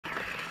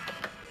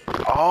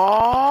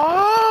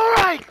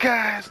Alright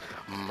guys,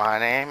 my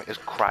name is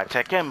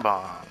Crytek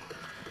Bomb,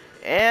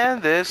 and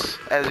this,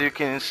 as you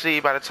can see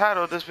by the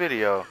title of this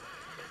video,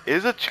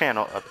 is a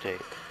channel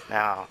update.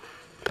 Now,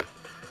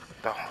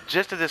 the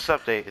gist of this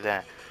update is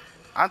that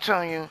I'm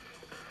telling you,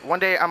 one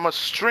day I'm gonna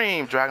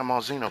stream Dragon Ball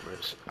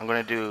Xenoverse. I'm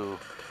gonna do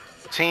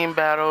team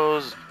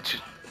battles,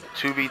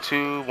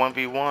 2v2,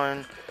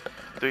 1v1,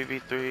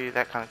 3v3,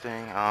 that kind of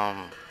thing.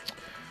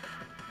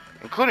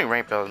 Including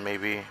rank battles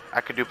maybe.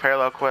 I could do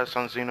parallel quests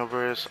on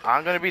Xenoverse.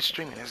 I'm gonna be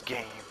streaming this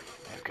game.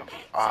 It's gonna be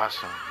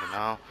awesome, you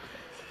know.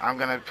 I'm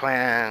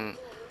planning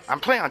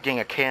on getting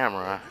a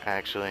camera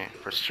actually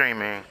for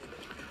streaming.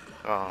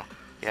 Oh,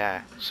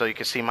 yeah. So you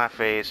can see my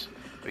face.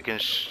 We can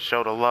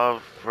show the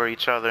love for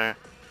each other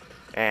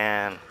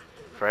and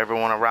for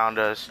everyone around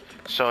us.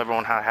 Show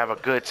everyone how to have a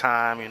good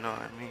time. You know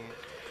what I mean?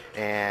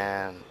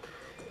 And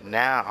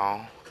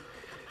now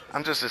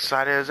I'm just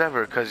excited as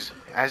ever because,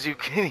 as you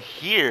can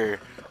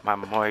hear, my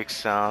mic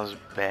sounds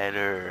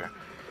better.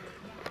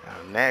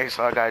 Next,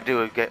 all I gotta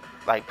do is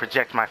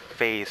project my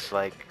face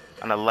like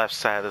on the left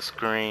side of the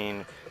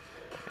screen.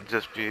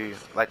 Just be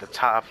like the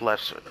top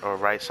left or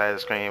right side of the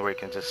screen where you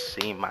can just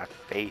see my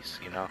face,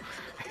 you know.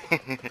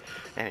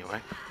 Anyway,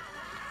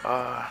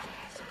 my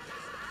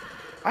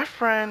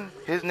friend,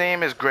 his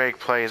name is Greg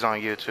Plays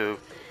on YouTube.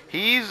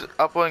 He's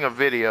uploading a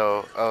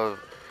video of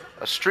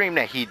a stream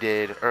that he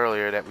did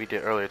earlier, that we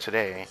did earlier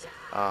today.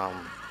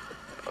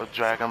 Of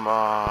Dragon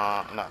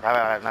Ball, no,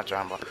 not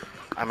Dragon Ball.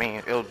 I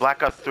mean, it was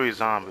Black Ops 3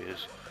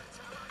 Zombies,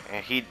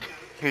 and he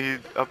he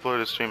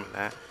uploaded a stream of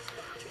that.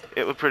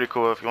 It was pretty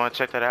cool. If you want to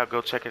check that out,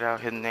 go check it out.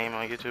 His name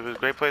on YouTube is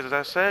Great Plays, as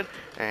I said.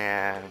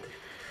 And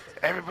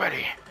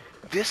everybody,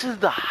 this is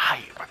the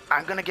hype.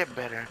 I'm gonna get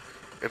better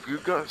if you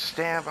go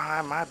stand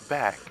behind my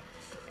back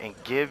and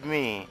give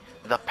me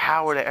the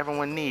power that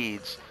everyone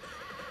needs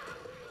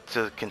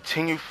to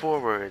continue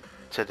forward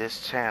to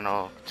this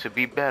channel, to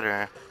be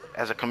better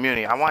as a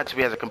community. I want it to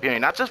be as a community,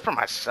 not just for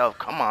myself.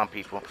 Come on,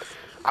 people.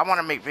 I want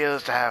to make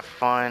videos to have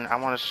fun. I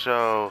want to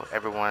show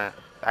everyone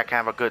that I can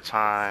have a good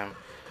time.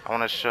 I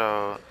want to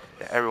show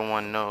that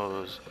everyone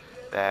knows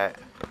that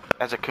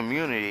as a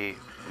community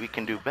we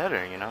can do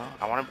better, you know.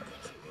 I want to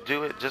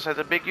do it just as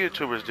the big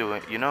YouTubers do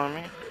it, you know what I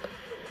mean?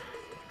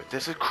 But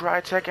this is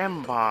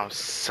Crytek Bomb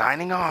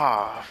signing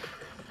off.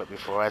 But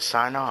before I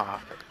sign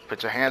off,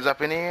 put your hands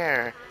up in the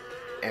air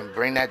and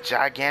bring that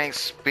gigantic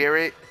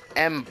spirit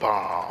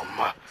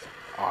M-bomb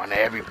on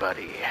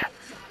everybody.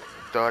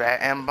 Throw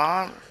that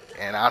M-bomb,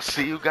 and I'll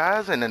see you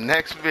guys in the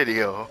next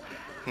video.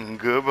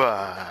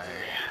 Goodbye.